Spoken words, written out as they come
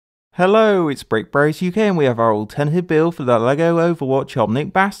Hello, it's BrickBros UK and we have our alternative build for the LEGO Overwatch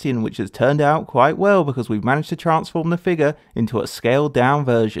Omnic Bastion, which has turned out quite well because we've managed to transform the figure into a scaled down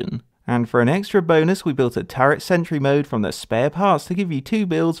version. And for an extra bonus, we built a turret sentry mode from the spare parts to give you 2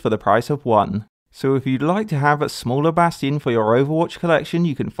 builds for the price of 1. So if you'd like to have a smaller Bastion for your Overwatch collection,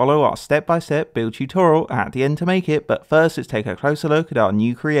 you can follow our step-by-step build tutorial at the end to make it, but first let's take a closer look at our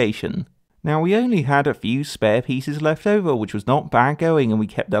new creation. Now we only had a few spare pieces left over, which was not bad going, and we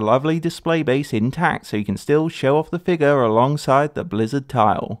kept the lovely display base intact so you can still show off the figure alongside the Blizzard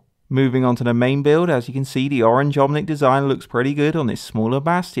tile. Moving on to the main build, as you can see the orange Omnic design looks pretty good on this smaller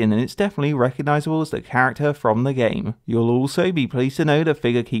Bastion and it's definitely recognisable as the character from the game. You'll also be pleased to know the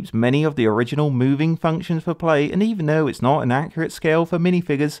figure keeps many of the original moving functions for play, and even though it's not an accurate scale for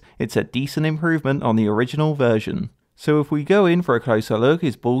minifigures, it's a decent improvement on the original version. So if we go in for a closer look,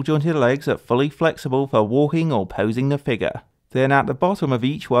 his ball jointed legs are fully flexible for walking or posing the figure. Then at the bottom of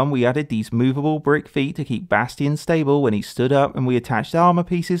each one we added these movable brick feet to keep Bastion stable when he stood up, and we attached armor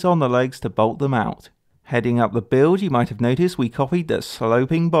pieces on the legs to bolt them out. Heading up the build, you might have noticed we copied the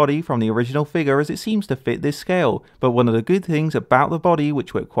sloping body from the original figure as it seems to fit this scale, but one of the good things about the body,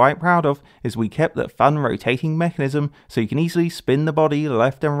 which we're quite proud of, is we kept the fun rotating mechanism so you can easily spin the body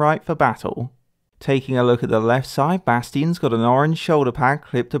left and right for battle. Taking a look at the left side, Bastion's got an orange shoulder pad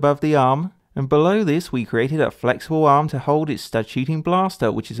clipped above the arm, and below this we created a flexible arm to hold its stud shooting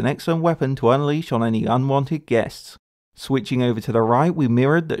blaster, which is an excellent weapon to unleash on any unwanted guests. Switching over to the right, we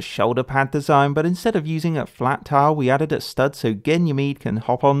mirrored the shoulder pad design, but instead of using a flat tile we added a stud so Ganymede can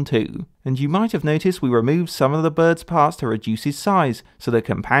hop on too. And you might have noticed we removed some of the bird's parts to reduce his size, so the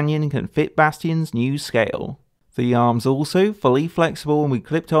companion can fit Bastion's new scale. The arm's also fully flexible and we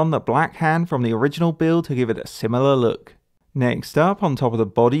clipped on the black hand from the original build to give it a similar look. Next up, on top of the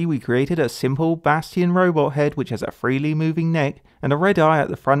body we created a simple Bastion robot head which has a freely moving neck and a red eye at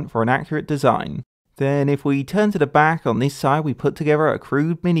the front for an accurate design. Then if we turn to the back, on this side we put together a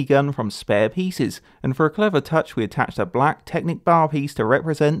crude minigun from spare pieces, and for a clever touch we attached a black Technic bar piece to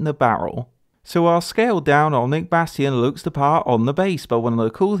represent the barrel. So our scaled down Omnic Bastion looks the part on the base, but one of the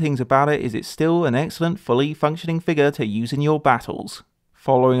cool things about it is it's still an excellent fully functioning figure to use in your battles.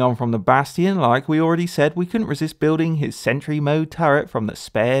 Following on from the Bastion, like we already said, we couldn't resist building his sentry mode turret from the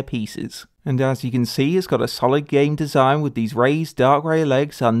spare pieces. And as you can see, it's got a solid game design with these raised dark grey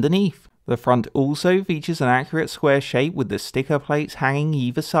legs underneath. The front also features an accurate square shape with the sticker plates hanging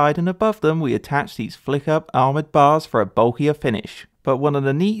either side, and above them we attach these flick up armoured bars for a bulkier finish. But one of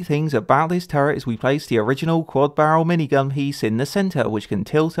the neat things about this turret is we placed the original quad barrel minigun piece in the centre, which can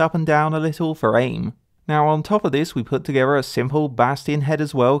tilt up and down a little for aim. Now on top of this we put together a simple Bastion head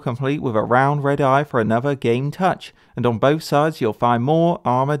as well, complete with a round red eye for another game touch, and on both sides you'll find more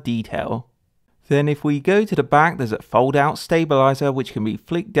armour detail. Then if we go to the back, there's a fold out stabilizer which can be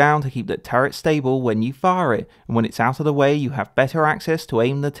flicked down to keep the turret stable when you fire it, and when it's out of the way you have better access to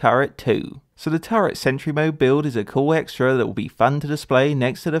aim the turret too. So the turret sentry mode build is a cool extra that will be fun to display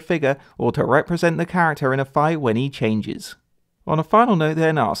next to the figure or to represent the character in a fight when he changes. On a final note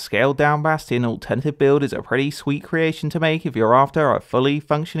then, our scaled down Bastion alternative build is a pretty sweet creation to make if you're after a fully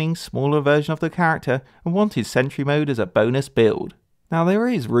functioning smaller version of the character and want his sentry mode as a bonus build. Now there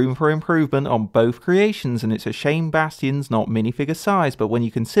is room for improvement on both creations, and it's a shame Bastion's not minifigure size, but when you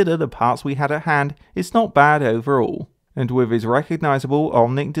consider the parts we had at hand, it's not bad overall. And with his recognisable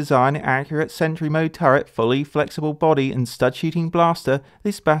Omnic design, accurate sentry mode turret, fully flexible body and stud shooting blaster,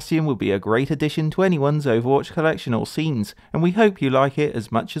 this Bastion would be a great addition to anyone's Overwatch collection or scenes, and we hope you like it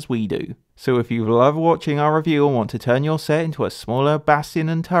as much as we do. So if you love watching our review and want to turn your set into a smaller Bastion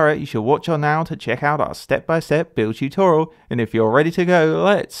and turret, you should watch on now to check out our step-by-step build tutorial, and if you're ready to go,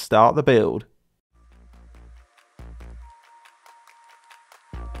 let's start the build.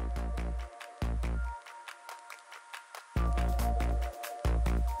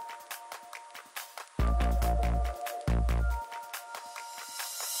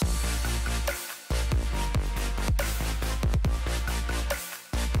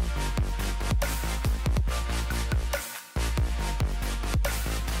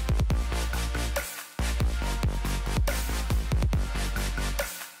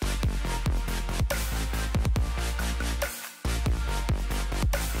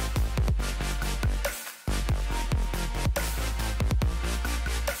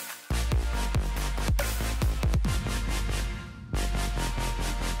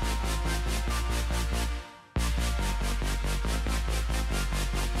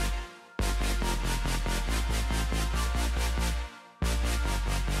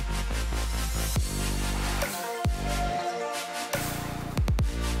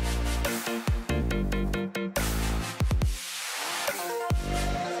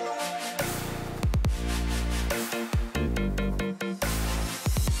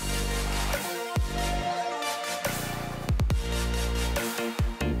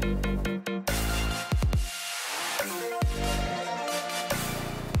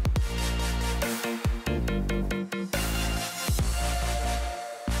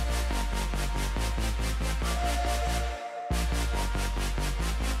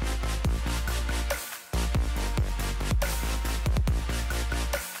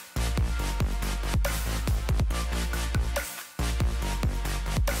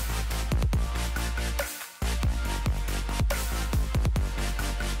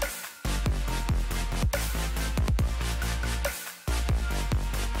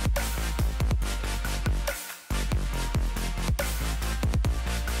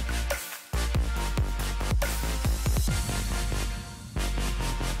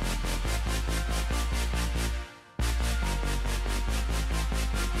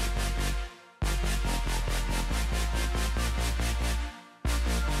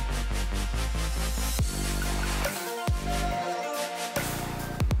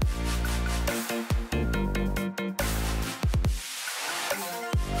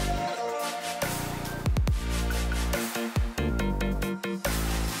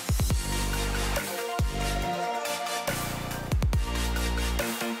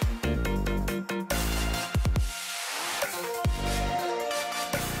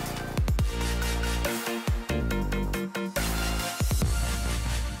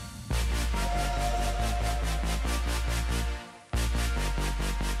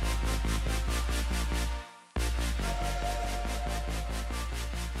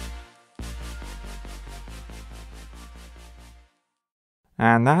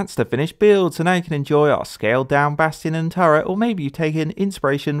 And that's the finished build, so now you can enjoy our scaled down Bastion and turret, or maybe you've taken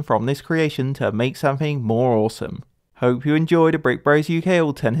inspiration from this creation to make something more awesome. Hope you enjoyed a BrickBros UK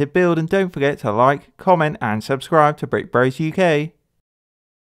alternative build, and don't forget to like, comment and subscribe to BrickBros UK.